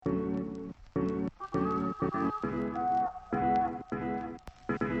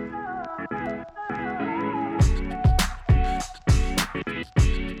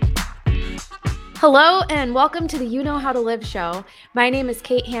Hello and welcome to the You Know How to Live show. My name is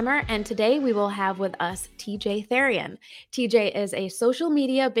Kate Hammer, and today we will have with us TJ Therian. TJ is a social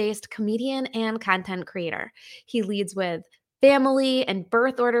media based comedian and content creator. He leads with family and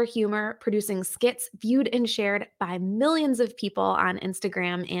birth order humor, producing skits viewed and shared by millions of people on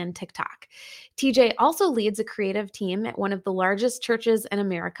Instagram and TikTok. TJ also leads a creative team at one of the largest churches in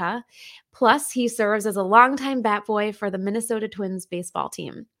America. Plus, he serves as a longtime bat boy for the Minnesota Twins baseball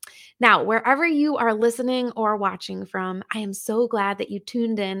team. Now, wherever you are listening or watching from, I am so glad that you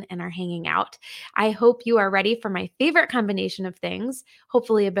tuned in and are hanging out. I hope you are ready for my favorite combination of things,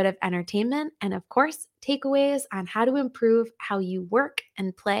 hopefully a bit of entertainment, and of course, takeaways on how to improve how you work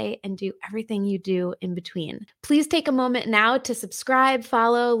and play and do everything you do in between. Please take a moment now to subscribe,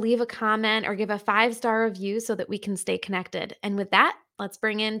 follow, leave a comment, or give a 5-star review so that we can stay connected. And with that, let's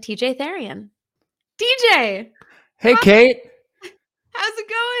bring in TJ Therian. TJ! Hey, Kate. How's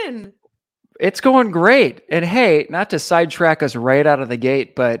it going? It's going great. And hey, not to sidetrack us right out of the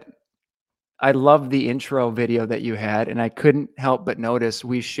gate, but I love the intro video that you had, and I couldn't help but notice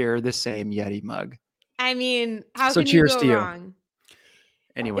we share the same Yeti mug. I mean, how So can you cheers go to you. wrong?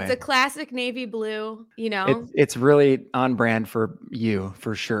 Anyway, It's a classic navy blue, you know? it's really on brand for you,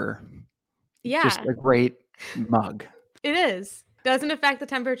 for sure. Just Yeah, a great mug. it is. Doesn't affect the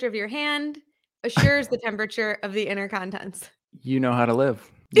temperature of your hand, assures the temperature of the inner contents. You know how to live.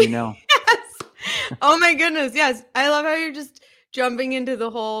 You know. Yes. Oh my goodness. Yes. I love how you're just jumping into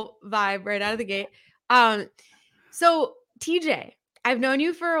the whole vibe right out of the gate. So TJ, I've known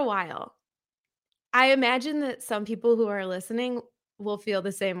you for a while. I imagine that some people who are listening will feel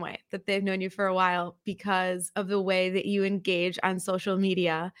the same way, that they've known you for a while because of the way that you engage on social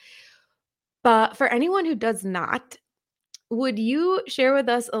media. But for anyone who does not, would you share with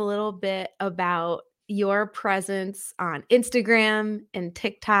us a little bit about your presence on Instagram and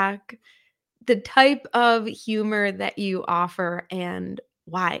TikTok, the type of humor that you offer and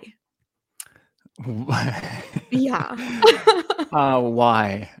why? Yeah.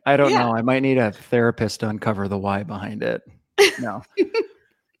 Why? I don't Yeah. know. I might need a therapist to uncover the why behind it. No.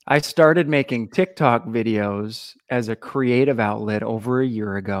 I started making TikTok videos as a creative outlet over a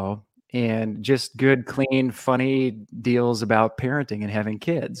year ago, and just good, clean, funny deals about parenting and having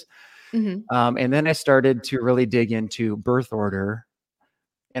kids. Mhm. And then I started to really dig into birth order,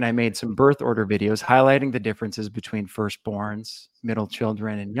 and I made some birth order videos highlighting the differences between firstborns, middle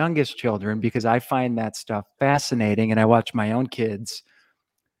children, and youngest children, because I find that stuff fascinating. And I watch my own kids,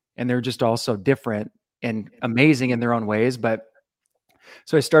 and they're just all so different and amazing in their own ways. But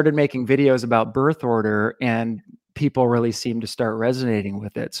so I started making videos about birth order, and people really seemed to start resonating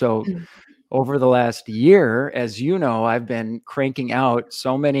with it. So Mm. over the last year, as you know, I've been cranking out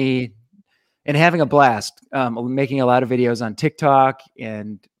so many and having a blast, making a lot of videos on TikTok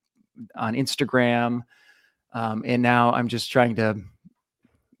and on Instagram. And now I'm just trying to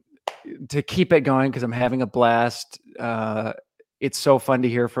keep it going because I'm having a blast. It's so fun to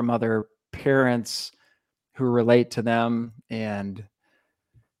hear from other parents who relate to them, and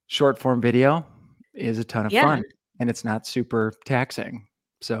short form video is a ton of Yeah. fun, and it's not super taxing.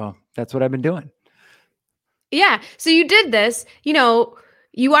 So that's what I've been doing. Yeah. So you did this,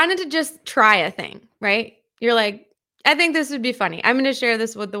 you wanted to just try a thing, right? You're like, I think this would be funny. I'm going to share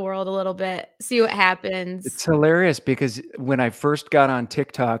this with the world a little bit, see what happens. It's hilarious because when I first got on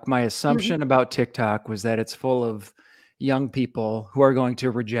TikTok, my Mhm. assumption about TikTok was that it's full of young people who are going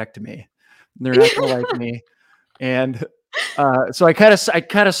to reject me. They're not going to like me. And so I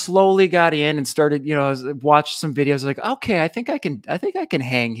kind of slowly got in and started, watched some videos like, okay, I think I can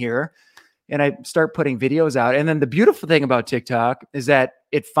hang here. And I start putting videos out. And then the beautiful thing about TikTok is that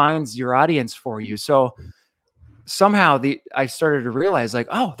it finds your audience for you. So somehow I started to realize like,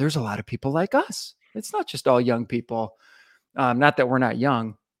 oh, there's a lot of people like us. It's not just all young people. Not that we're not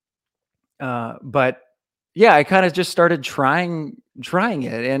young, but yeah, I kind of just started trying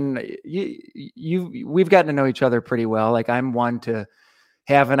it, and we've gotten to know each other pretty well. Like I'm one to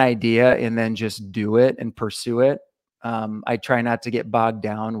have an idea and then just do it and pursue it. I try not to get bogged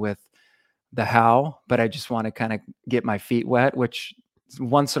down with the how, but I just want to kind of get my feet wet, which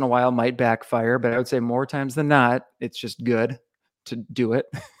once in a while might backfire, but I would say more times than not, it's just good to do it.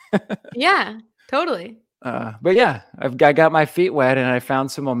 Yeah, totally. But yeah, I got my feet wet and I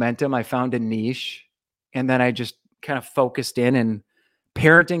found some momentum. I found a niche, and then I just kind of focused in, and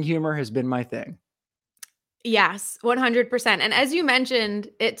parenting humor has been my thing. Yes, 100%. And as you mentioned,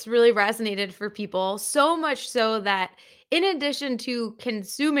 it's really resonated for people, so much so that in addition to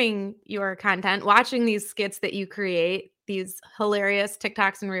consuming your content, watching these skits that you create, these hilarious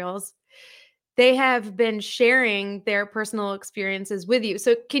TikToks and Reels, they have been sharing their personal experiences with you.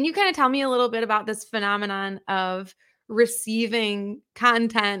 So can you kind of tell me a little bit about this phenomenon of receiving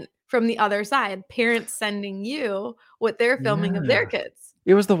content from the other side, parents sending you what they're filming of their Yeah. kids?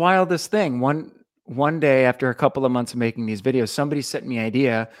 It was the wildest thing. One day after a couple of months of making these videos, somebody sent me an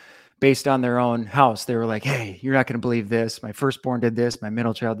idea based on their own house. They were like, "Hey, you're not going to believe this. My firstborn did this, my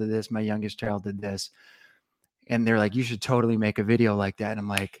middle child did this, my youngest child did this." And they're like, "You should totally make a video like that." And I'm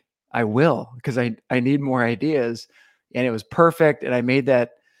like, "I will, because I need more ideas." And it was perfect. And I made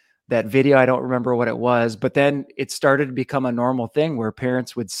that video. I don't remember what it was, but then it started to become a normal thing where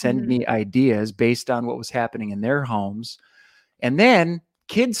parents would send Mhm. me ideas based on what was happening in their homes. And then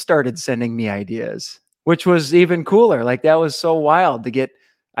kids started sending me ideas, which was even cooler. Like, that was so wild to get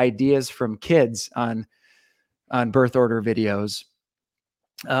ideas from kids on birth order videos.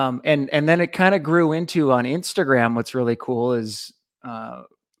 And then it kind of grew into, on Instagram, what's really cool is uh,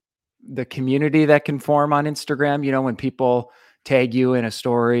 the community that can form on Instagram. You know, when people tag you in a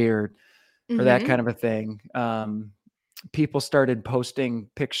story or that Mhm. kind of a thing. People started posting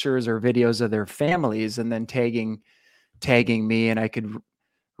pictures or videos of their families and then tagging me, and I could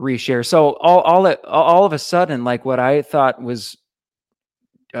reshare. So all of a sudden, like, what I thought was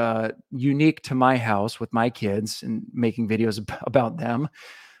unique to my house with my kids and making videos about them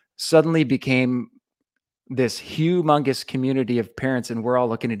suddenly became this humongous community of parents, and we're all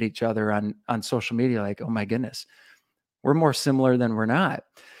looking at each other on social media like, "Oh my goodness, we're more similar than we're not."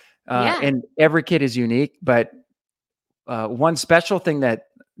 Yeah. And every kid is unique, but one special thing that,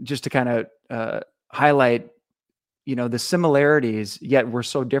 just to kind of highlight, the similarities, yet we're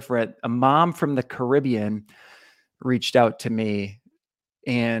so different. A mom from the Caribbean reached out to me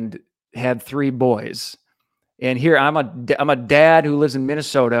and had 3 boys. And here I'm a dad who lives in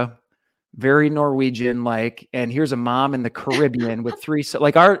Minnesota, very Norwegian like, and here's a mom in the Caribbean with 3. So,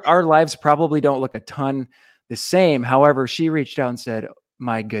 like, our lives probably don't look a ton the same. However, she reached out and said,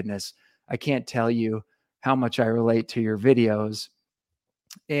 "My goodness, I can't tell you how much I relate to your videos."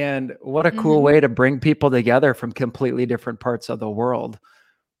 And what a cool Mhm. way to bring people together from completely different parts of the world.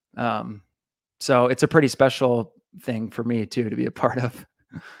 Um, so it's a pretty special thing for me too to be a part of.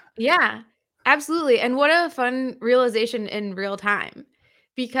 Yeah, absolutely. And what a fun realization in real time,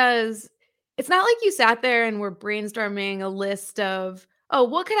 because it's not like you sat there and were brainstorming a list of, oh,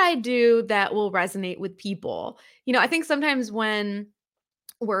 what could I do that will resonate with people? I think sometimes when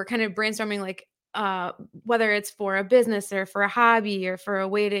we're kind of brainstorming, like, whether it's for a business or for a hobby or for a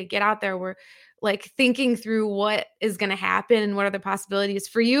way to get out there, we're like thinking through what is going to happen and what are the possibilities.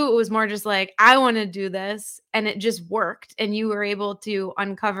 For you, it was more just like, I want to do this, and it just worked, and you were able to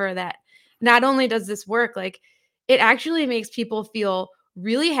uncover that not only does this work, like, it actually makes people feel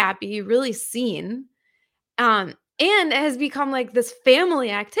really happy, really seen, and it has become like this family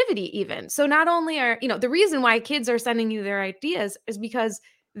activity even. So not only the reason why kids are sending you their ideas is because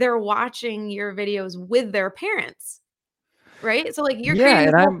they're watching your videos with their parents, right? So, like, you're Yeah, creating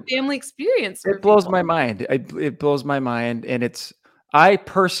this and whole family experience for it blows my people. mind. It blows my mind, and I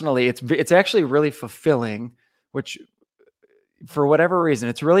personally, it's actually really fulfilling, which, for whatever reason,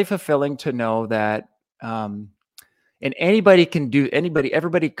 it's really fulfilling to know that, um, and everybody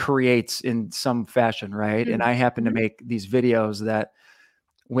creates in some fashion, right? And I happen to Mhm. make these videos that,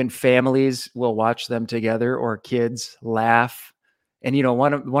 when families will watch them together or kids laugh. And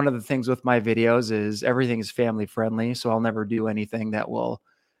one of the things with my videos is everything is family friendly, so I'll never do anything that will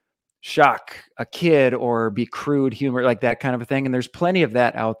shock a kid or be crude humor, like that kind of a thing. And there's plenty of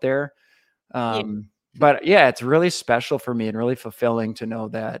that out there. Yeah. But yeah, it's really special for me and really fulfilling to know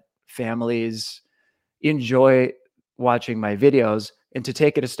that families enjoy watching my videos. And to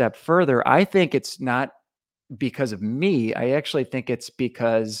take it a step further, I think it's not because of me. I actually think it's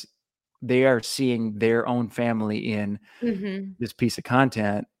because they are seeing their own family in Mhm. this piece of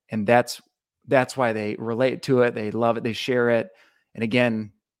content, and that's why they relate to it, they love it, they share it. And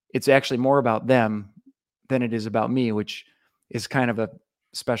again, it's actually more about them than it is about me, which is kind of a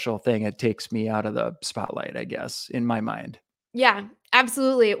special thing. It takes me out of the spotlight, I guess, in my mind. Yeah,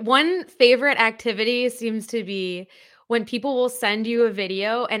 absolutely. One favorite activity seems to be when people will send you a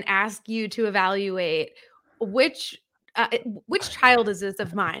video and ask you to evaluate which which child is this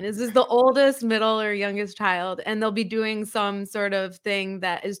of mine? Is this the oldest, middle, or youngest child? And they'll be doing some sort of thing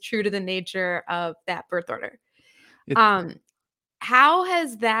that is true to the nature of that birth order. It Um, how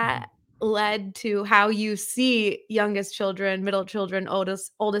has that led to how you see youngest children, middle children,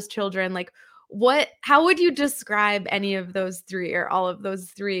 oldest children? Like, how would you describe any of those 3 or all of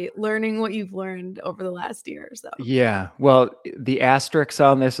those 3 learning what you've learned over the last year or so? Yeah, well, the asterisk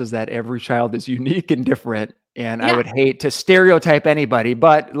on this is that every child is unique and different. And I Yeah. would hate to stereotype anybody,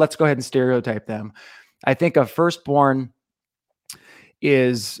 but let's go ahead and stereotype them. I think a firstborn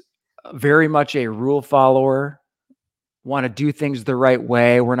is very much a rule follower, want to do things the right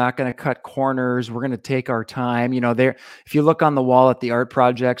way. We're not going to cut corners. We're going to take our time. There, if you look on the wall at the art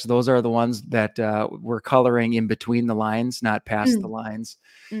projects, those are the ones that we're coloring in between the lines, not past the lines.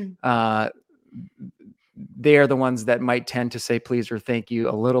 They are the ones that might tend to say please or thank you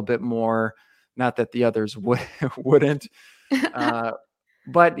a little bit more. Not that the others wouldn't.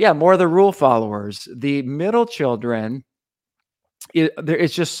 But yeah, more of the rule followers. The middle children,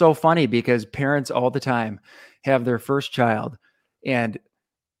 it's just so funny because parents all the time have their first child, and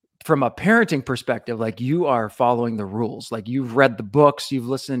from a parenting perspective, like, you are following the rules. Like, you've read the books, you've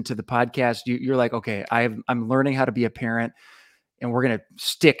listened to the podcast, you're like, okay, I'm learning how to be a parent, and we're going to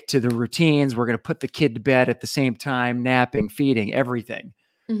stick to the routines. We're going to put the kid to bed at the same time, napping, feeding, everything.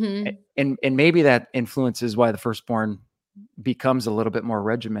 And maybe that influences why the firstborn becomes a little bit more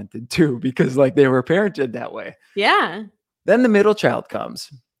regimented too, because like they were parented that way. Yeah. Then the middle child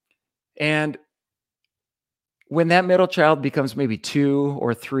comes. And when that middle child becomes maybe 2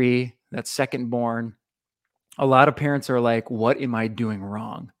 or 3, that second born, a lot of parents are like, what am I doing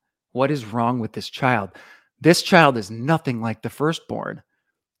wrong? What is wrong with this child? This child is nothing like the firstborn.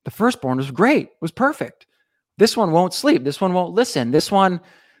 The firstborn was great, was perfect. This one won't sleep. This one won't listen. This one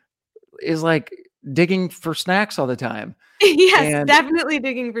is like digging for snacks all the time. Yes, definitely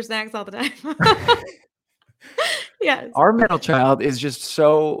digging for snacks all the time. Yes. Our middle child is just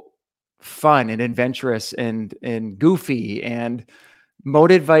so fun and adventurous and goofy and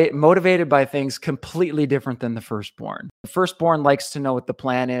motivated by things completely different than the firstborn. The firstborn likes to know what the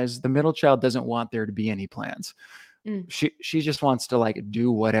plan is. The middle child doesn't want there to be any plans. She just wants to like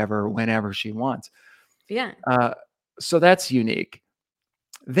do whatever, whenever she wants. Yeah. So that's unique.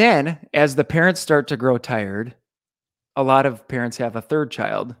 Then as the parents start to grow tired, a lot of parents have a third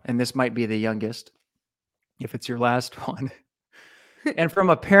child, and this might be the youngest if it's your last one. And from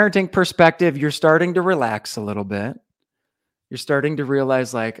a parenting perspective, you're starting to relax a little bit. You're starting to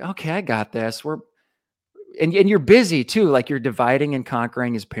realize like, okay, I got this. And you're busy too. Like, you're dividing and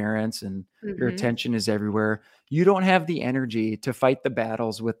conquering as parents, and your attention is everywhere. You don't have the energy to fight the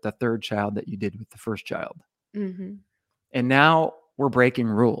battles with the third child that you did with the first child. And now we're breaking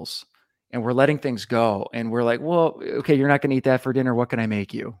rules and we're letting things go. And we're like, well, okay, you're not going to eat that for dinner. What can I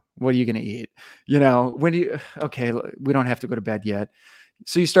make you? What are you going to eat? Okay, we don't have to go to bed yet.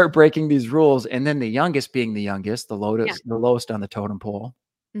 So you start breaking these rules. And then the youngest being the youngest, the lowest on the totem pole,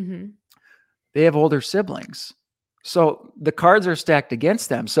 they have older siblings. So the cards are stacked against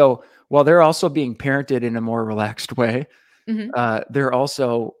them. So while they're also being parented in a more relaxed way, they're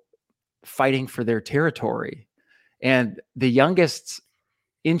also fighting for their territory. And the youngest,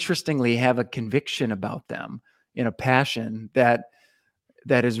 interestingly, have a conviction about them and a passion that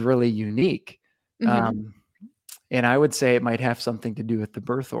is really unique. And I would say it might have something to do with the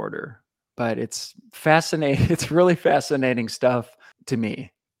birth order, but it's fascinating. It's really fascinating stuff to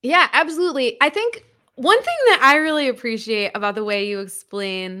me. Yeah, absolutely. I think one thing that I really appreciate about the way you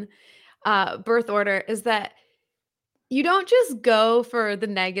explain birth order is that you don't just go for the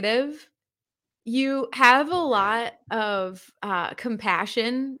negative. You have a lot of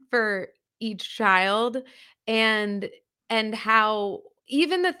compassion for each child, and how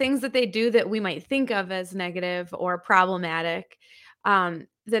even the things that they do that we might think of as negative or problematic,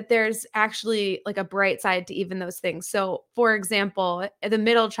 that there's actually like a bright side to even those things. So, for example, the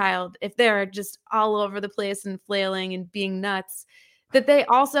middle child, if they're just all over the place and flailing and being nuts, that they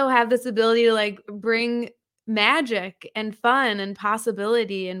also have this ability to like bring magic and fun and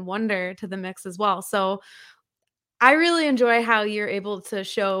possibility and wonder to the mix as well. So I really enjoy how you're able to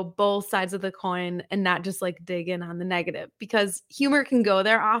show both sides of the coin and not just like dig in on the negative, because humor can go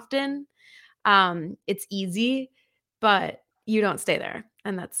there often. It's easy, but you don't stay there.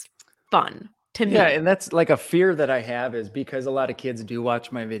 And that's fun to me. Yeah, and that's like a fear that I have, is because a lot of kids do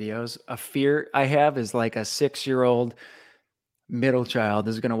watch my videos. A fear I have is like a 6-year-old middle child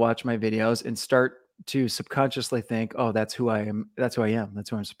is going to watch my videos and start to subconsciously think, oh, that's who I am. That's who I am.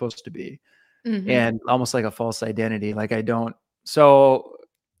 That's who I'm supposed to be. And almost like a false identity. Like so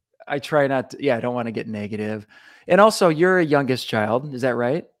I try not to, I don't want to get negative. And also, you're a youngest child. Is that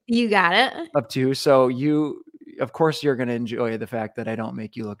right? You got it. Up to. So of course, you're going to enjoy the fact that I don't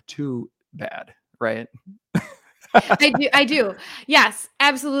make you look too bad. Right. I do. Yes,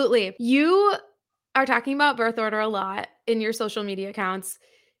 absolutely. You are talking about birth order a lot in your social media accounts.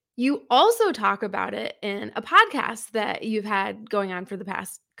 You also talk about it in a podcast that you've had going on for the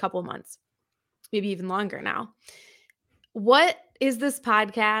past couple of months, maybe even longer now. What is this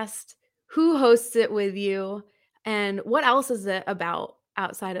podcast? who hosts it with you, and what else is it about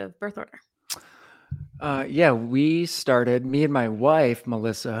outside of birth order? Yeah, me and my wife,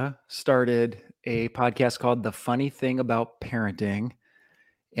 Melissa, started a podcast called The Funny Thing About Parenting.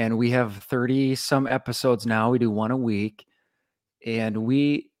 And we have 30 some episodes now. We do one a week. And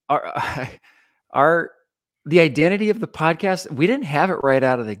we are, the identity of the podcast, we didn't have it right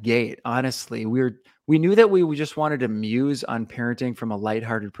out of the gate, honestly. We knew that we just wanted to muse on parenting from a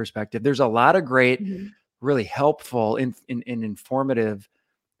lighthearted perspective. There's a lot of great, really helpful and informative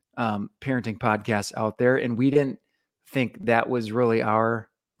parenting podcasts out there. And we didn't think that was really our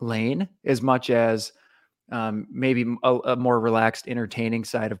lane as much as maybe a more relaxed, entertaining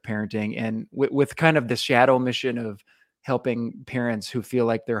side of parenting. And with kind of the shadow mission of helping parents who feel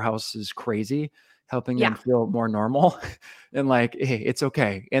like their house is crazy, helping them feel more normal and like, hey, it's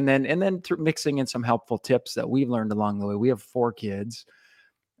okay. And then mixing in some helpful tips that we've learned along the way. We have 4 kids.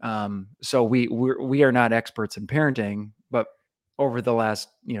 So we are not experts in parenting, but over the last,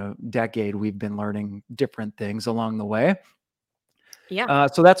 decade, we've been learning different things along the way. Yeah.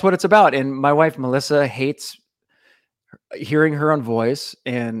 So that's what it's about. And my wife, Melissa, hates hearing her own voice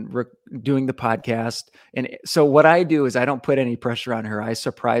and doing the podcast. And so what I do is I don't put any pressure on her. I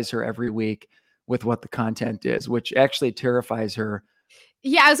surprise her every week with what the content is, which actually terrifies her.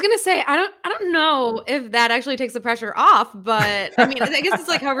 Yeah, I was gonna say I don't know if that actually takes the pressure off, but I mean, I guess it's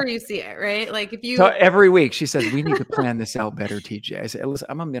like however you see it, right? Like if you So every week she says, we need to plan this out better, TJ. I say, listen,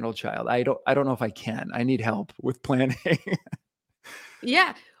 I'm a middle child. I don't know if I can. I need help with planning.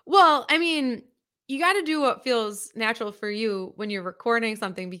 Yeah. Well, I mean, you got to do what feels natural for you when you're recording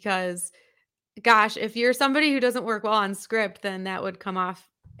something because gosh, if you're somebody who doesn't work well on script, then that would come off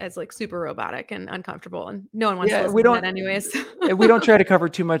as like super robotic and uncomfortable, and no one wants to Yeah, listen to that anyways. we don't try to cover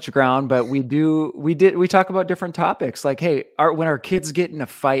too much ground, but we talk about different topics like, hey, when our kids get in a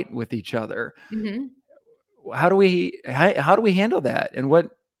fight with each other, how do we handle that, and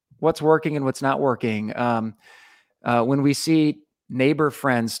what's working and what's not working? When we see neighbor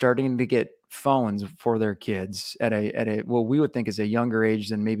friends starting to get phones for their kids at a what we would think is a younger age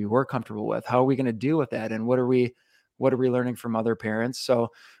than maybe we're comfortable with, how are we going to deal with that, and what are we learning from other parents?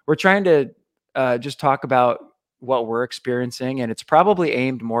 So we're trying to just talk about what we're experiencing, and it's probably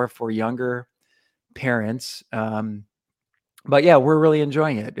aimed more for younger parents. But yeah, we're really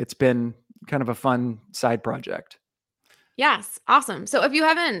enjoying it. It's been kind of a fun side project. Yes, awesome. So if you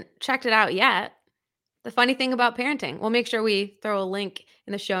haven't checked it out yet, the funny thing about parenting, we'll make sure we throw a link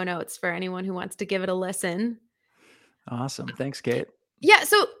in the show notes for anyone who wants to give it a listen. Awesome. Thanks, Kate. Yeah.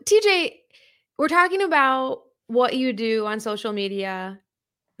 So, TJ, we're talking about what you do on social media,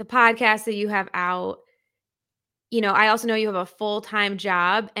 the podcast that you have out. I also know you have a full-time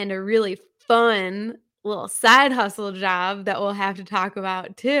job and a really fun little side hustle job that we'll have to talk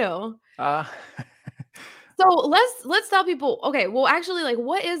about too. Uh, So let's tell people, okay, well, actually, like,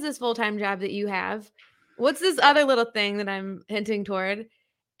 what is this full-time job that you have? What's this other little thing that I'm hinting toward?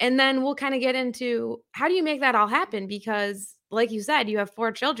 And then we'll kind of get into how do you make that all happen? Because, like you said, you have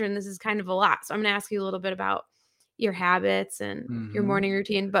 4 children. This is kind of a lot. So I'm going to ask you a little bit about your habits and your morning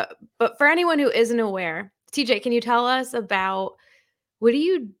routine. But for anyone who isn't aware, TJ, can you tell us about what do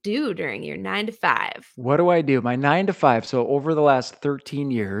you do during your 9 to 5? What do I do? My 9 to 5. So over the last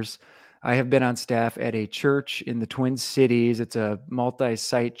 13 years, I have been on staff at a church in the Twin Cities. It's a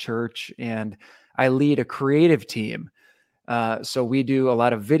multi-site church, and I lead a creative team. So we do a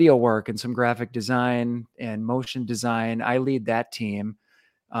lot of video work and some graphic design and motion design. I lead that team,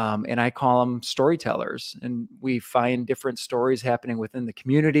 and I call them storytellers. And we find different stories happening within the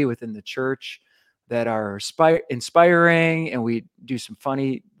community, within the church, that are inspiring, and we do some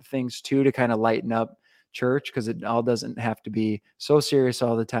funny things too to kind of lighten up church, because it all doesn't have to be so serious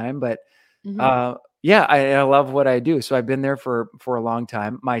all the time. But yeah, I love what I do. So I've been there for a long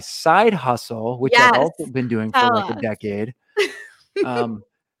time. My side hustle, which I've also been doing for like a decade, the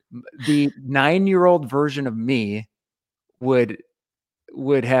 9-year-old version of me would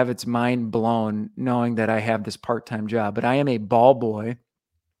have its mind blown knowing that I have this part-time job. But I am a ball boy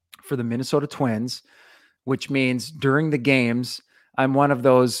for the Minnesota Twins, which means during the games, I'm one of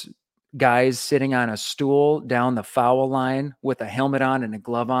those guys sitting on a stool down the foul line with a helmet on and a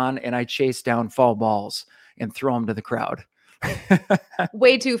glove on, and I chase down foul balls and throw them to the crowd.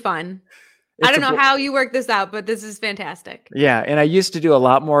 Way too fun. I don't know how you work this out, but this is fantastic. Yeah, and I used to do a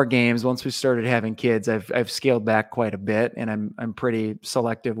lot more games. Once we started having kids, I've scaled back quite a bit, and I'm pretty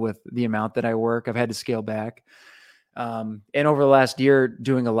selective with the amount that I work. I've had to scale back. And over the last year,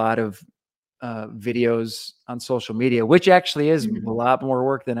 doing a lot of videos on social media, which actually is a lot more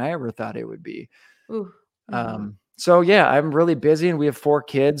work than I ever thought it would be. So yeah, I'm really busy, and we have 4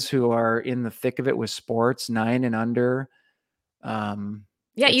 kids who are in the thick of it with sports, 9 and under. Yeah,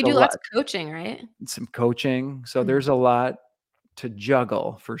 It's you a do lots lot. of coaching, right? Some coaching. So Mhm. there's a lot to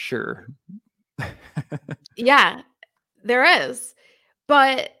juggle for sure. Yeah, there is.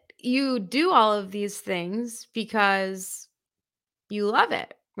 But you do all of these things because you love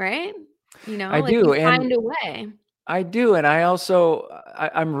it, right? I Like you do, and find a way. I do, and I also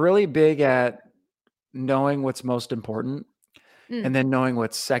I'm really big at knowing what's most important, and Mm, then knowing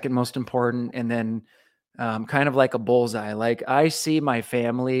what's second most important, and then kind of like a bullseye. Like I see my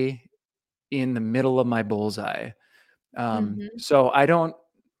family in the middle of my bullseye. mhm, So I don't,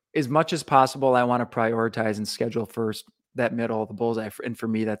 as much as possible, I want to prioritize and schedule first that middle of the bullseye. And for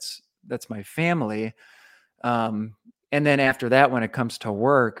me, that's my family. Um, and then after that, when it comes to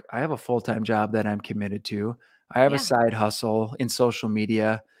work, I have a full-time job that I'm committed to. I have a yeah, side hustle in social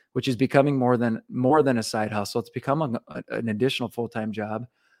media, which is becoming more than a side hustle. It's become an additional full-time job.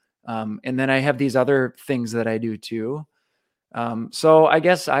 And then I have these other things that I do too. So I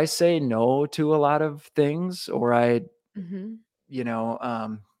guess I say no to a lot of things, or mhm, you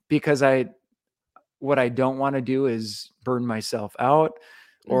know, because what I don't want to do is burn myself out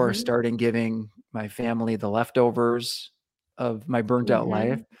or mhm, starting giving my family the leftovers of my burnt out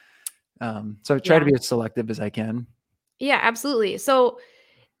life. mhm. So I try to Yeah. be as selective as I can. Yeah, absolutely. So,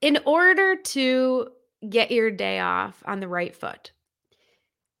 in order to get your day off on the right foot,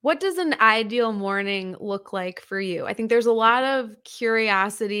 what does an ideal morning look like for you? I think there's a lot of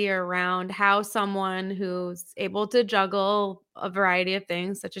curiosity around how someone who's able to juggle a variety of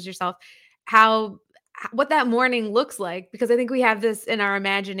things, such as yourself, how what that morning looks like, because I think we have this in our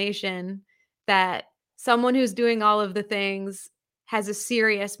imagination that someone who's doing all of the things has a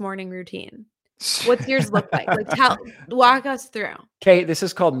serious morning routine. What's yours look like? Like, walk us through. Kate, this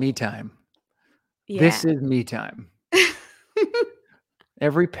is called me time. This Yeah. is me time.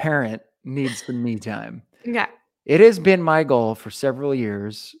 Every parent needs some me time. Yeah. It has been my goal for several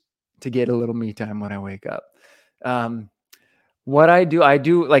years to get a little me time when I wake up. Um, What I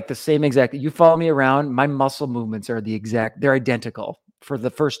do like the same exact you follow me around, my muscle movements are they're identical for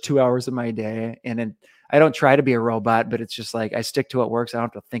the first 2 hours of my day, and then I don't try to be a robot, but it's just like I stick to what works. I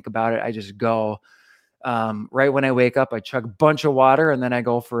don't have to think about it. I just go. Right when I wake up, I chug a bunch of water, and then I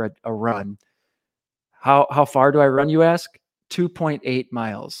go for a run. How far do I run, you ask? 2.8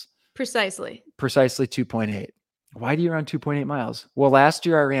 miles. Precisely. Precisely 2.8. Why do you run 2.8 miles? Well, last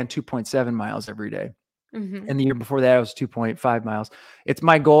year I ran 2.7 miles every day. Mhm. And the year before that, it was 2.5 miles. It's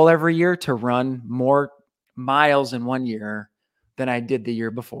my goal every year to run more miles in one year than I did the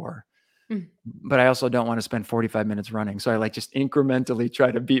year before. Mm. But I also don't want to spend 45 minutes running. So I like just incrementally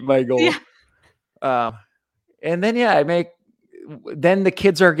try to beat my goal. Yeah. Uh, and then, yeah, then the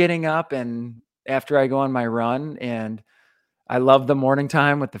kids are getting up, and after I go on my run, and I love the morning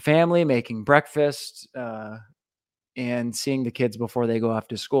time with the family, making breakfast, and seeing the kids before they go off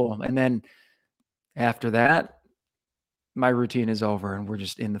to school. And then after that, my routine is over and we're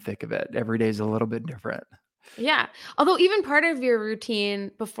just in the thick of it. Every day is a little bit different. Yeah. Although even part of your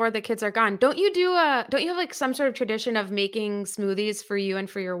routine before the kids are gone, don't you have, like, some sort of tradition of making smoothies for you and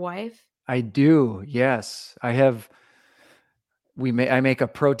for your wife? I do. Yes. I make a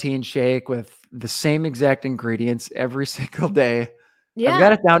protein shake with the same exact ingredients every single day. I've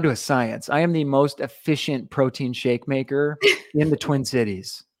got Yeah. it down to a science. I am the most efficient protein shake maker in the Twin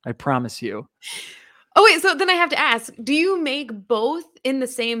Cities. I promise you. Oh, wait, so then I have to ask, do you make both in the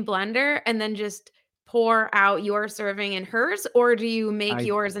same blender and then just pour out your serving and hers, or do you make I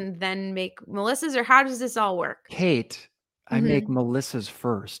yours and then make Melissa's, or how does this all work? Kate, I make Mhm. Melissa's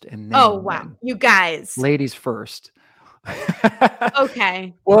first and Oh, then wow. mine. You guys. Ladies first.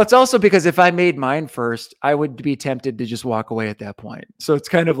 Okay. Well, it's also because if I made mine first, I would be tempted to just walk away at that point. So it's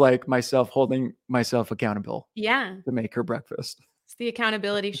kind of like myself holding myself accountable Yeah. to make her breakfast. It's the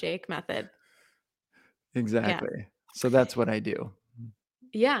accountability shake method. Yeah. Exactly. So that's what I do.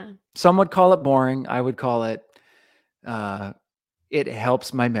 Yeah. Some would call it boring. I would call it uh it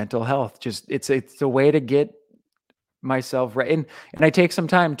helps my mental health. Just it's a way to get myself right. And I take some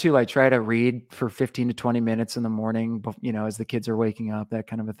time too. I try to read for 15 to 20 minutes in the morning, as the kids are waking up, that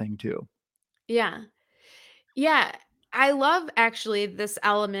kind of a thing too. Yeah. Yeah. I love actually this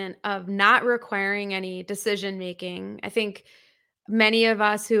element of not requiring any decision making. I think many of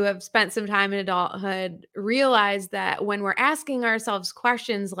us who have spent some time in adulthood realize that when we're asking ourselves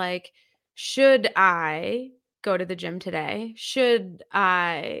questions like, should I go to the gym today? Should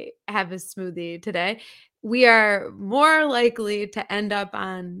I have a smoothie today? We are more likely to end up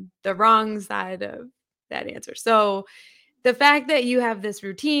on the wrong side of that answer. So, the fact that you have this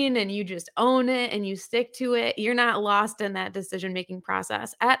routine and you just own it and you stick to it, you're not lost in that decision-making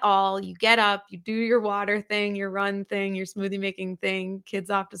process at all. You get up, you do your water thing, your run thing, your smoothie making thing, kids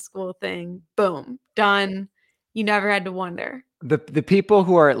off to school thing, boom, done. You never had to wonder. The people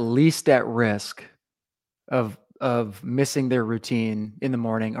who are at least at risk of missing their routine in the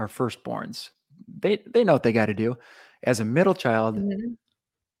morning are firstborns. They know what they got to do. As a middle child, Mhm.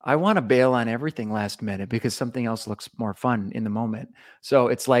 I want to bail on everything last minute because something else looks more fun in the moment. So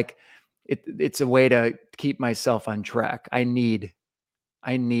it's like it's a way to keep myself on track. I need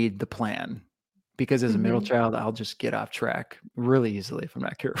the plan because as a middle Mhm. child, I'll just get off track really easily if I'm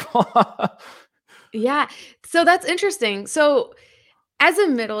not careful. Yeah. So that's interesting. So as a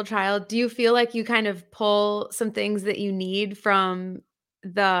middle child, do you feel like you kind of pull some things that you need from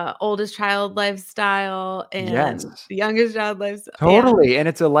the oldest child lifestyle Yes. and the youngest child lifestyle? Yeah. Totally, and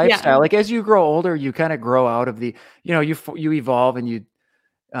it's a Yeah. lifestyle. Like, as you grow older, you kinda grow out of you evolve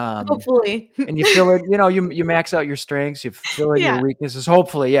um, Hopefully. and you fill it you max out your strengths, you fill in your Yeah. weaknesses,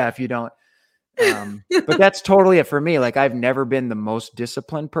 hopefully, yeah, if you don't. But that's totally it for me. Like, I've never been the most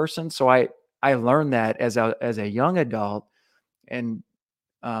disciplined person, so I learned that as a young adult, and,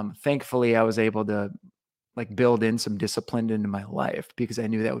 thankfully, I was able to, like, build in some discipline into my life because I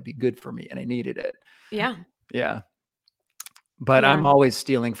knew that would be good for me, and I needed it. Yeah. Yeah. But Yeah. I'm always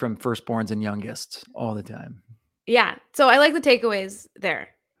stealing from firstborns and youngest all the time. Yeah. So I like the takeaways there.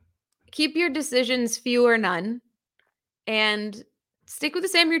 Keep your decisions few or none and stick with the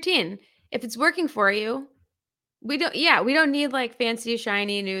same routine. If it's working for you, we don't need like fancy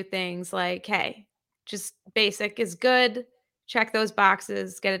shiny new things like, hey, just basic is good. Check those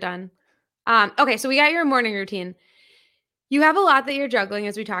boxes, get it done. Okay, so we got your morning routine. You have a lot that you're juggling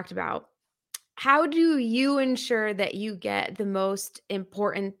as we talked about. How do you ensure that you get the most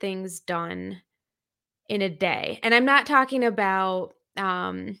important things done in a day? And I'm not talking about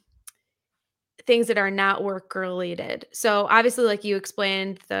things that are not work related. So obviously, like you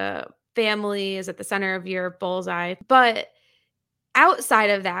explained, the family is at the center of your bullseye. But outside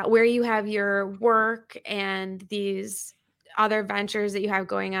of that, where you have your work and these other ventures that you have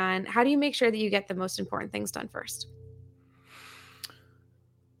going on, how do you make sure that you get the most important things done first?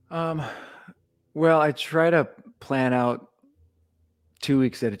 Um, well, I try to plan out 2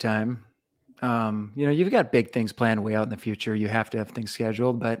 weeks at a time. You've got big things planned way out in the future. You have to have things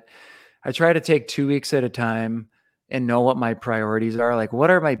scheduled, but I try to take 2 weeks at a time and know what my priorities are. Like, what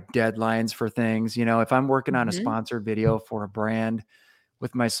are my deadlines for things? If I'm working on a Mhm. sponsored video for a brand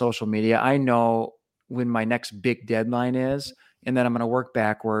with my social media, I know when my next big deadline is, and then I'm going to work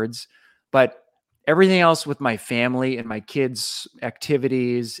backwards. But everything else with my family and my kids'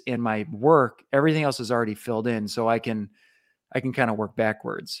 activities and my work, everything else is already filled in. So I can kind of work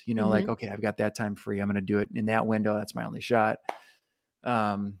backwards, like, Mhm. okay, I've got that time free. I'm going to do it in that window. That's my only shot.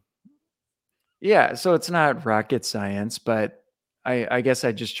 Um, yeah. So it's not rocket science, but I guess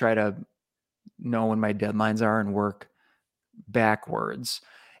I just try to know when my deadlines are and work backwards.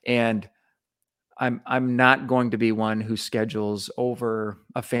 And I'm not going to be one who schedules over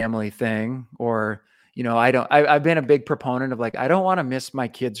a family thing or I've been a big proponent of, like, I don't want to miss my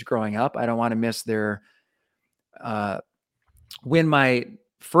kids growing up. I don't want to miss their uh when my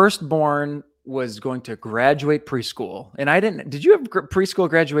firstborn was going to graduate preschool, and did you have preschool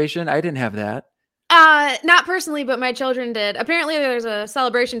graduation? I didn't have that. Not personally, but my children did. Apparently, there's a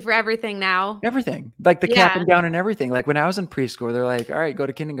celebration for everything now. Everything, like the cap Yeah. and gown and everything. Like when I was in preschool, they're like, all right, go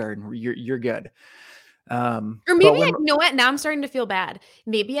to kindergarten. You're good. Or But maybe when I you know what? Now I'm starting to feel bad.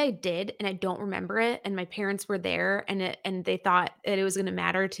 Maybe I did and I don't remember it, and my parents were there and they thought that it was gonna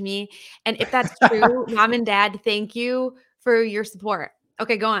matter to me, and if that's true, mom and dad, thank you for your support.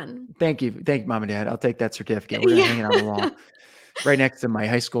 Okay, go on. Thank you. Thank you, mom and dad. I'll take that certificate. We're gonna Yeah. hang it on the wall right next to my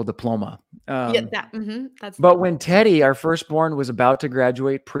high school diploma. Yeah, that's the But one. when Teddy, our firstborn, was about to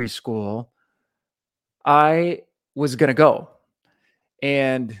graduate preschool, I was gonna go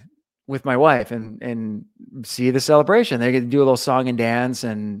and with my wife and see the celebration. They get to do a little song and dance,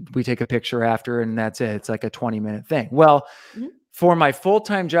 and we take a picture after, and that's it. It's like a 20-minute thing. Well, Mhm. for my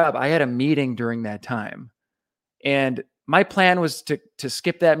full-time job, I had a meeting during that time. And my plan was to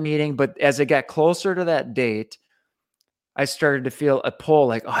skip that meeting, but as it got closer to that date, I started to feel a pull,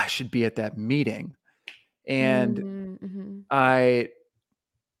 like, oh, I should be at that meeting. And Mm, mhm. I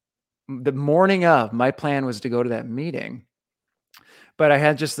the morning of, my plan was to go to that meeting, but I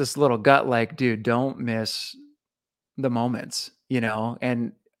had just this little gut like, dude, don't miss the moments,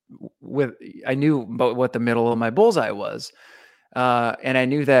 and with I knew about what the middle of my bullseye was. And I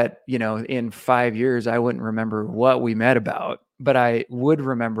knew that, in 5 years, I wouldn't remember what we met about, but I would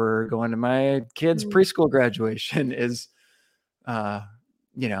remember going to my kid's Mm. preschool graduation is as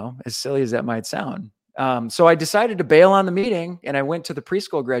silly as that might sound. So I decided to bail on the meeting and I went to the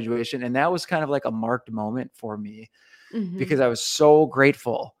preschool graduation, and that was kind of like a marked moment for me because I was so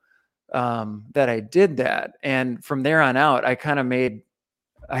grateful that I did that. And from there on out, I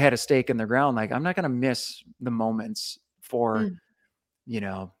had a stake in the ground. Like, I'm not going to miss the moments for,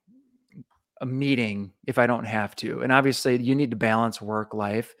 a meeting if I don't have to. And obviously you need to balance work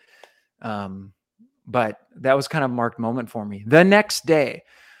life. But that was kind of a marked moment for me. The next day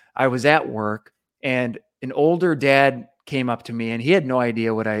I was at work and an older dad came up to me, and he had no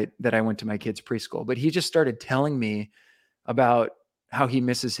idea that I went to my kid's preschool, but he just started telling me about how he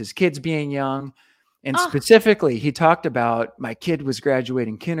misses his kids being young. And specifically, he talked about my kid was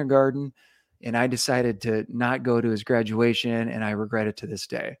graduating kindergarten, and I decided to not go to his graduation, and I regret it to this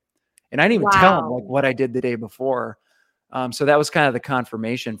day. And I didn't even tell him like what I did the day before. So that was kind of the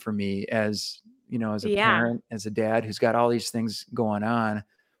confirmation for me as a parent, as a dad who's got all these things going on.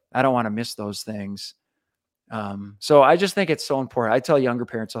 I don't want to miss those things. So I just think it's so important. I tell younger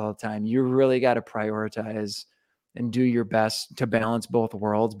parents all the time, you really got to prioritize and do your best to balance both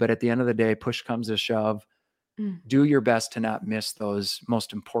worlds. But at the end of the day, push comes to shove, do your best to not miss those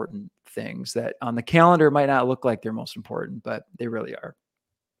most important things that on the calendar might not look like they're most important, but they really are.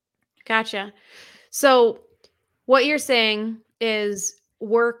 Gotcha. So what you're saying is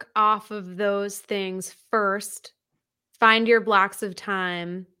work off of those things first, find your blocks of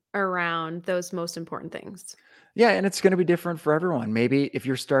time around those most important things. Yeah. And it's going to be different for everyone. Maybe if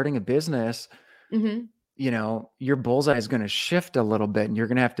you're starting a business, your bullseye is going to shift a little bit, and you're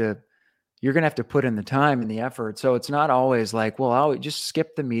going to have to put in the time and the effort. So it's not always like, well, I'll just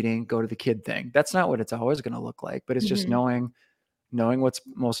skip the meeting, go to the kid thing. That's not what it's always going to look like, but it's just knowing what's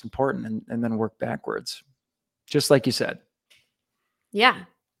most important and then work backwards. Just like you said. Yeah.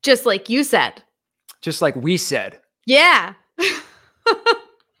 Just like you said. Just like we said. Yeah.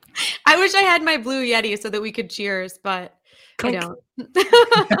 I wish I had my blue Yeti so that we could cheers, but I don't.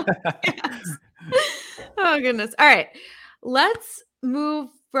 Yes. Oh, goodness. All right. Let's move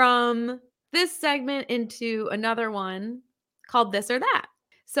from this segment into another one called This or That.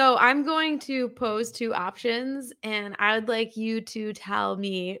 So I'm going to pose two options, and I would like you to tell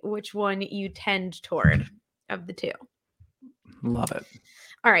me which one you tend toward of the two. Love it.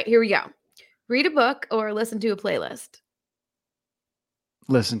 All right, here we go. Read a book or listen to a playlist?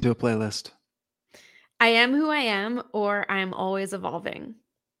 Listen to a playlist. I am who I am, or I am always evolving?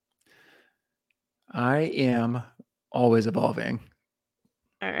 I am always evolving.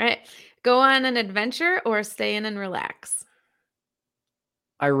 All right. Go on an adventure or stay in and relax?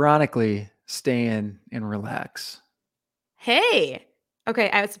 Ironically, stay in and relax. Hey. Okay,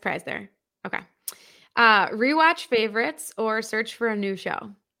 I was surprised there. Okay. Rewatch favorites or search for a new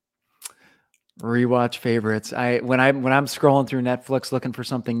show? Rewatch favorites. When I'm scrolling through Netflix looking for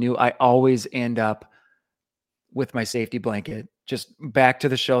something new, I always end up with my safety blanket, just back to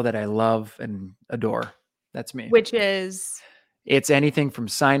the show that I love and adore. That's me. Which is? It's anything from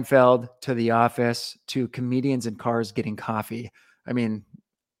Seinfeld to The Office to comedians in cars getting coffee. I mean,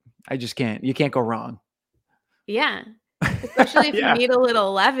 you can't go wrong. Yeah. Especially if you need a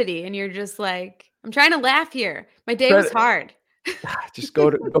little levity and you're just like, I'm trying to laugh here. My day was hard. Just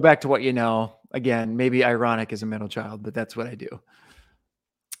go back to what you know. Again, maybe ironic as a middle child, but that's what I do.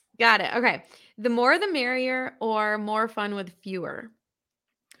 Got it. Okay. The more the merrier or more fun with fewer?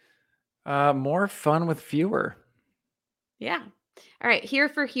 More fun with fewer. Yeah. All right. Here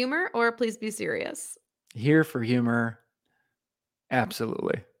for humor or please be serious? Here for humor.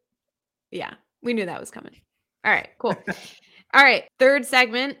 Absolutely. Yeah. We knew that was coming. All right. Cool. All right. Third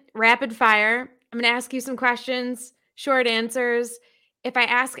segment, rapid fire. I'm going to ask you some questions, short answers. If I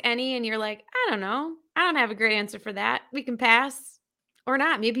ask any and you're like, I don't know, I don't have a great answer for that, we can pass or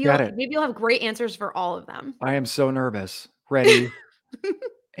not. Maybe you'll have great answers for all of them. I am so nervous. Ready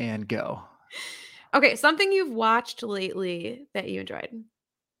and go. Okay. Something you've watched lately that you enjoyed?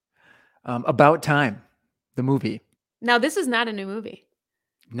 About Time, the movie. Now, this is not a new movie.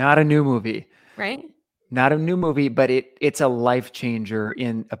 Not a new movie. Right? Not a new movie, but it's a life changer.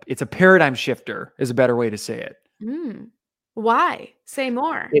 It's a paradigm shifter is a better way to say it. Why? Say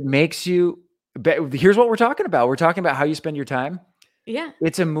more. It makes you, here's what we're talking about. We're talking about how you spend your time. Yeah.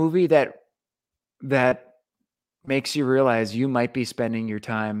 It's a movie that makes you realize you might be spending your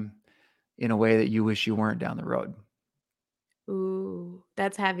time in a way that you wish you weren't down the road. Ooh,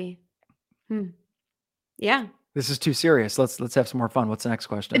 that's heavy. Yeah. This is too serious. Let's have some more fun. What's the next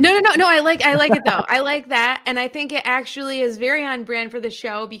question? No. I like it though. I like that. And I think it actually is very on brand for the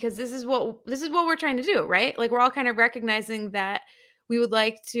show because this is what we're trying to do, right? Like we're all kind of recognizing that we would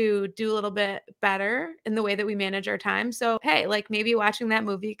like to do a little bit better in the way that we manage our time. So, hey, like maybe watching that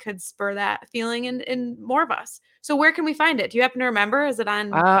movie could spur that feeling in more of us. So, where can we find it? Do you happen to remember? Is it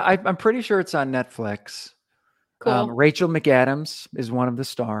on? I'm pretty sure it's on Netflix. Cool. Rachel McAdams is one of the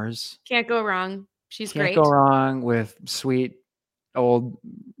stars. Can't go wrong. She's Can't go great. wrong with sweet old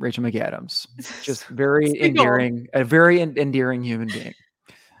Rachel McAdams. Just very Speak old. endearing, a very endearing human being.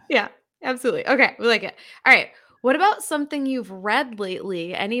 Yeah, absolutely. Okay, we like it. All right. What about something you've read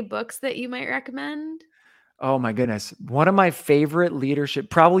lately? Any books that you might recommend? Oh my goodness. One of my favorite leadership,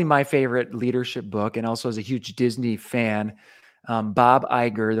 probably my favorite leadership book, and also as a huge Disney fan, Bob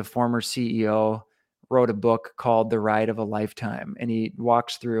Iger, the former CEO, wrote a book called The Ride of a Lifetime. And he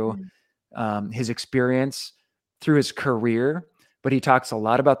walks through Mm. his experience through his career, but he talks a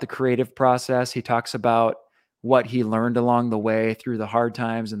lot about the creative process. He talks about what he learned along the way through the hard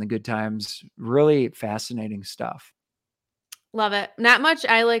times and the good times. Really fascinating stuff. Love it. Not much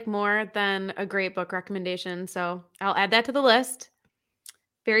I like more than a great book recommendation. So I'll add that to the list.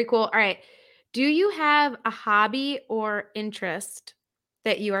 Very cool. All right. Do you have a hobby or interest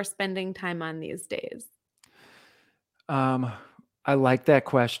that you are spending time on these days? Um, I like that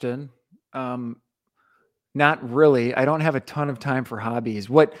question. Um, Not really. I don't have a ton of time for hobbies.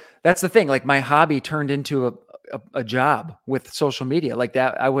 That's the thing. Like my hobby turned into a job with social media. Like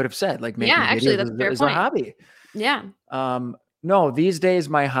that, I would have said like Yeah, making actually, videos that's a fair is a point. hobby. Yeah. No, these days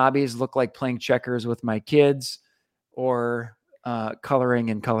my hobbies look like playing checkers with my kids or coloring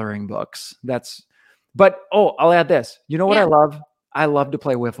and coloring books. But I'll add this. You know what I Yeah. love? I love to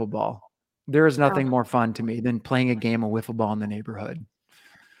play wiffle ball. There is Oh, nothing more fun to me than playing a game of wiffle ball in the neighborhood.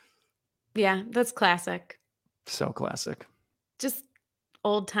 yeah. That's classic. So classic. Just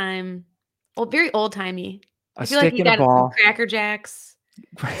old time, very old timey. A I feel like stick you and a got some ball. Cracker Jacks,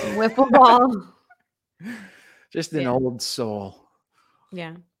 some wiffle ball. Just an Yeah. old soul.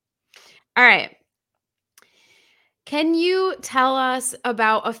 Yeah. All right. Can you tell us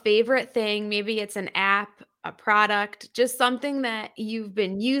about a favorite thing? Maybe it's an app, a product, just something that you've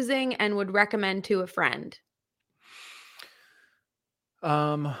been using and would recommend to a friend.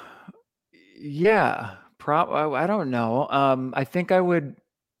 Um, yeah, I don't know. I think I would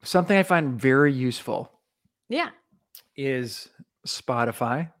something I find very useful Yeah. is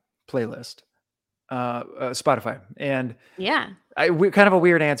Spotify playlist. Spotify, and Yeah. kind of a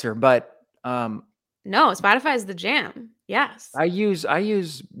weird answer, but No, Spotify is the jam. Yes. I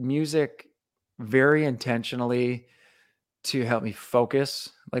use music very intentionally to help me focus,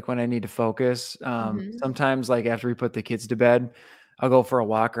 like when I need to focus. Mhm. Sometimes, like after we put the kids to bed, I'll go for a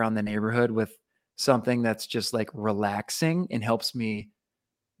walk around the neighborhood with something that's just like relaxing and helps me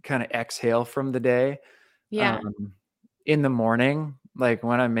kind of exhale from the day. Yeah. Um, in the morning, like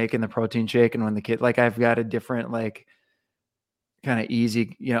when I'm making the protein shake and when the kid, like I've got a different, like kind of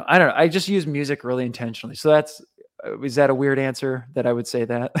easy, I don't know. I just use music really intentionally. So is that a weird answer that I would say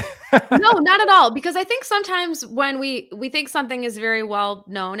that? No, not at all, because I think sometimes when we think something is very well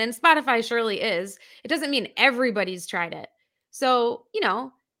known, and Spotify surely is, it doesn't mean everybody's tried it. So,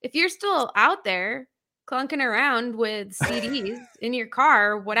 if you're still out there clunking around with CDs in your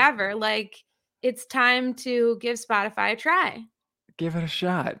car, whatever, like it's time to give Spotify a try. Give it a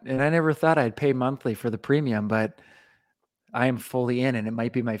shot. And I never thought I'd pay monthly for the premium, but I am fully in, and it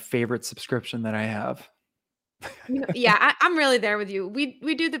might be my favorite subscription that I have. Yeah, I'm really there with you.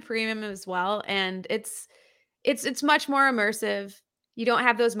 We do the premium as well, and it's much more immersive. You don't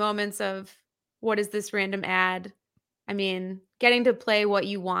have those moments of what is this random ad? I mean, getting to play what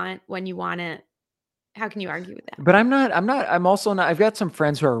you want when you want it. How can you argue with that? But I'm also not I've got some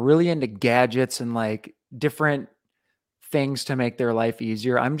friends who are really into gadgets and like different things to make their life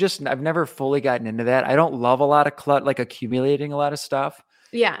easier. I've never fully gotten into that. I don't love a lot of like accumulating a lot of stuff.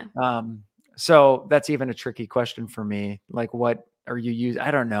 Yeah. Um, so that's even a tricky question for me. Like what are you using?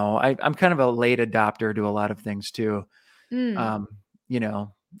 I don't know. I'm kind of a late adopter to a lot of things too. Mm. Um, you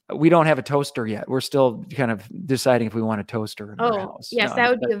know, we don't have a toaster yet. We're still kind of deciding if we want a toaster in our Oh, house. yes, that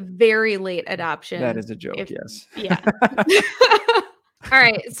would be a very late That adoption is a joke. if Yes. yeah. All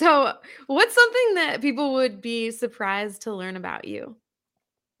right. So, what's something that people would be surprised to learn about you?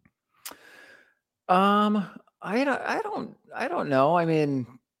 Um, I don't know. I mean,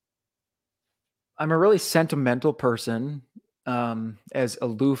 I'm a really sentimental person. As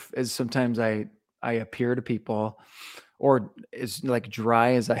aloof as sometimes I appear to people, or as like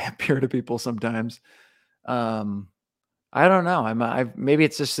dry as I appear to people sometimes. Um, I don't know. I've maybe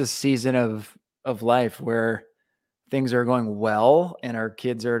it's just this season of life where things are going well and our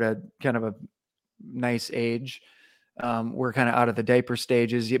kids are at a kind of a nice age. We're kind of out of the diaper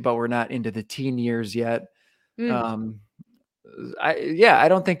stages, but we're not into the teen years yet. Mm. Um,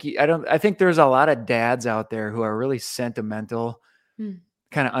 I think there's a lot of dads out there who are really sentimental,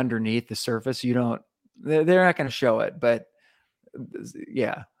 kind of underneath the surface. They're not going to show it, but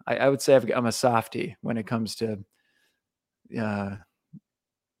yeah, I would say I'm a softie when it comes to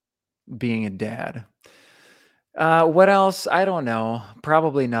being a dad. What else? I don't know.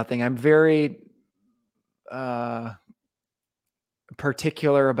 Probably nothing. I'm very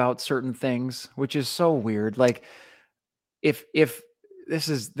particular about certain things, which is so weird. Like if this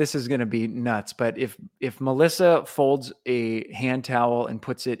is going to be nuts, but if Melissa folds a hand towel and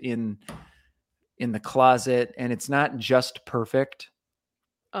puts it in the closet and it's not just perfect,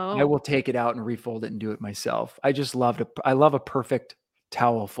 I will take it out and refold it and do it myself. I love a perfect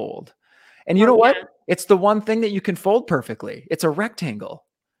towel fold. And you know what? It's the one thing that you can fold perfectly. It's a rectangle.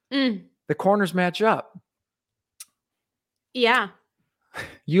 The corners match up. Yeah.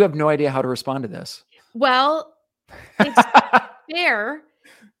 You have no idea how to respond to this. Well, it's fair.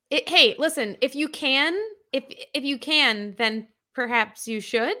 Hey, listen, if you can, then perhaps you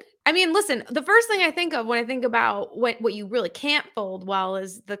should. I mean, listen, the first thing I think of when I think about what you really can't fold well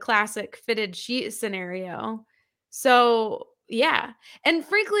is the classic fitted sheet scenario. So yeah. And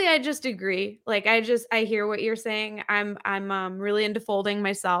frankly, I just agree. Like I hear what you're saying. I'm really into folding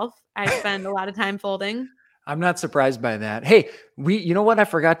myself. I spend a lot of time folding. I'm not surprised by that. Hey, you know what I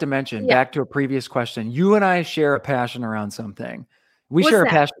forgot to mention, back to a previous question. You and I share a passion around something. We share a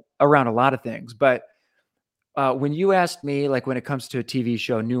passion around a lot of things, but when you asked me, like when it comes to a TV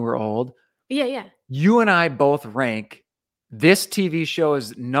show, new or old, you and I both rank this TV show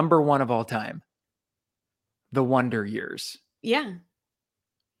as number one of all time. The Wonder Years. Yeah.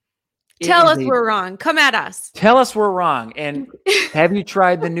 Tell us we're wrong. Come at us. Tell us we're wrong. And have you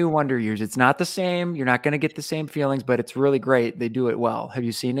tried the new Wonder Years? It's not the same. You're not going to get the same feelings, but it's really great. They do it well. Have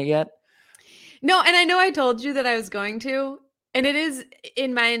you seen it yet? No, and I know I told you that I was going to, and it is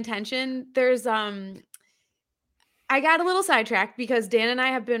in my intention. There's I got a little sidetracked because Dan and I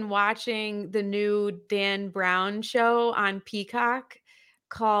have been watching the new Dan Brown show on Peacock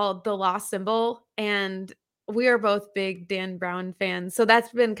called The Lost Symbol, and we are both big Dan Brown fans. So that's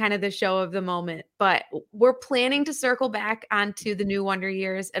been kind of the show of the moment, but we're planning to circle back onto the new Wonder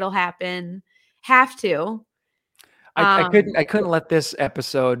Years. It'll happen. Have to. I couldn't let this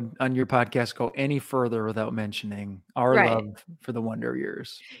episode on your podcast go any further without mentioning our love for the Wonder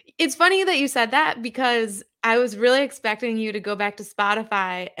Years. It's funny that you said that because I was really expecting you to go back to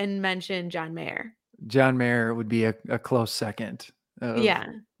Spotify and mention John Mayer. John Mayer would be a close second.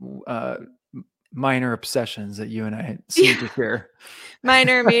 Minor obsessions that you and I seem to share.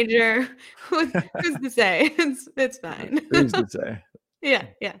 Minor, major, who's to say? It's fine. Who's to say? Yeah.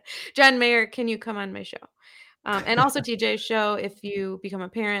 John Mayer, can you come on my show? And also TJ's show if you become a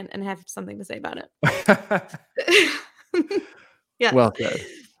parent and have something to say about it. Yeah. Well said.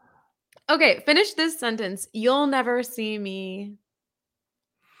 Okay, finish this sentence. You'll never see me.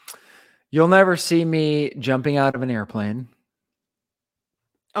 You'll never see me jumping out of an airplane.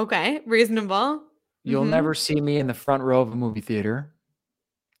 Okay, reasonable. You'll never see me in the front row of a movie theater.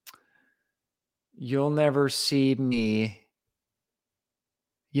 You'll never see me.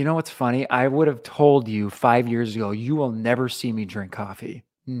 You know what's funny? I would have told you 5 years ago, you will never see me drink coffee.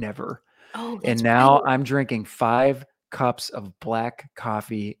 Never. Oh, and now I'm drinking 5 cups of black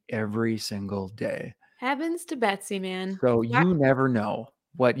coffee every single day. Happens to Betsy, man. So you never know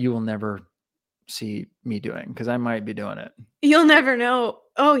what you will never see me doing because I might be doing it. You'll never know.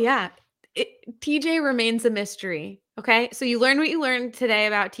 Oh, yeah. TJ remains a mystery. Okay. So you learned what you learned today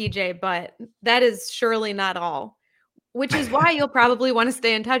about TJ, but that is surely not all, which is why you'll probably want to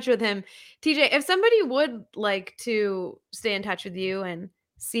stay in touch with him. TJ, if somebody would like to stay in touch with you and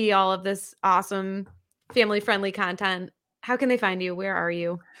see all of this awesome family-friendly content, how can they find you? Where are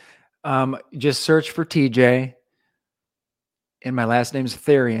you? Just search for TJ. And my last name's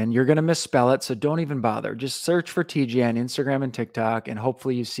Therian. You're going to misspell it, so don't even bother. Just search for TJ on Instagram and TikTok, and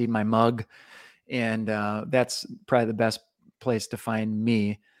hopefully you see my mug. And that's probably the best place to find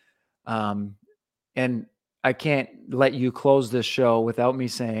me. And I can't let you close this show without me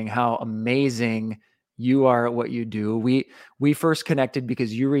saying how amazing you are at what you do. We first connected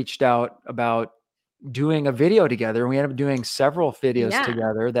because you reached out about doing a video together, and we ended up doing several videos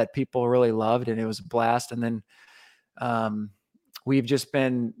together that people really loved, and it was a blast. And then we've just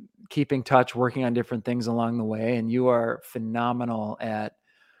been keeping touch, working on different things along the way. And you are phenomenal at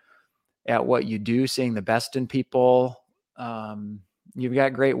what you do, seeing the best in people. You've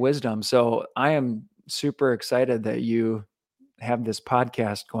got great wisdom. So I am super excited that you have this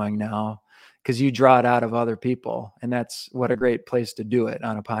podcast going now because you draw it out of other people. And that's what a great place to do it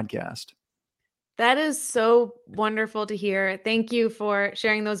on a podcast. That is so wonderful to hear. Thank you for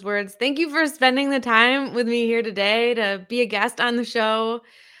sharing those words. Thank you for spending the time with me here today to be a guest on the show.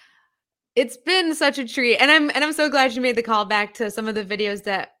 It's been such a treat. And I'm so glad you made the call back to some of the videos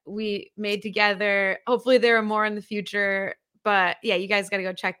that we made together. Hopefully there are more in the future. But yeah, you guys got to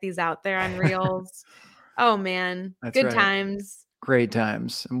go check these out. They're on Reels. Oh man, That's good right. times. Great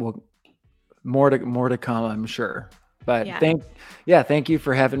times. And we'll more to come, I'm sure. But Yeah. thank you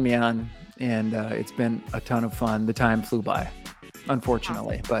for having me on. And it's been a ton of fun. The time flew by,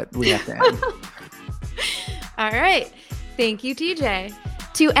 unfortunately, but we have to end. All right. Thank you, TJ.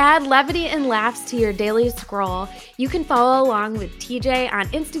 To add levity and laughs to your daily scroll, you can follow along with TJ on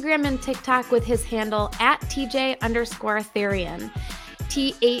Instagram and TikTok with his handle at TJ_Therien.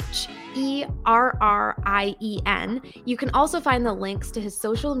 TheRrien. You can also find the links to his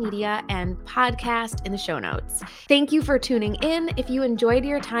social media and podcast in the show notes. Thank you for tuning in. If you enjoyed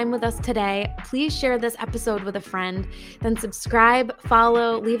your time with us today, please share this episode with a friend, then subscribe,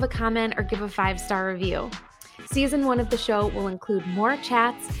 follow, leave a comment, or give a 5-star review. Season 1 of the show will include more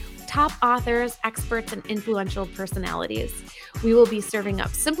chats with top authors, experts, and influential personalities. We will be serving up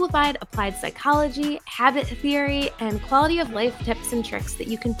simplified applied psychology, habit theory, and quality of life tips and tricks that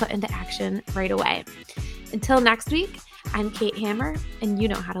you can put into action right away. Until next week, I'm Kate Hammer, and you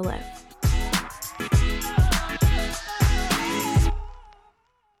know how to live.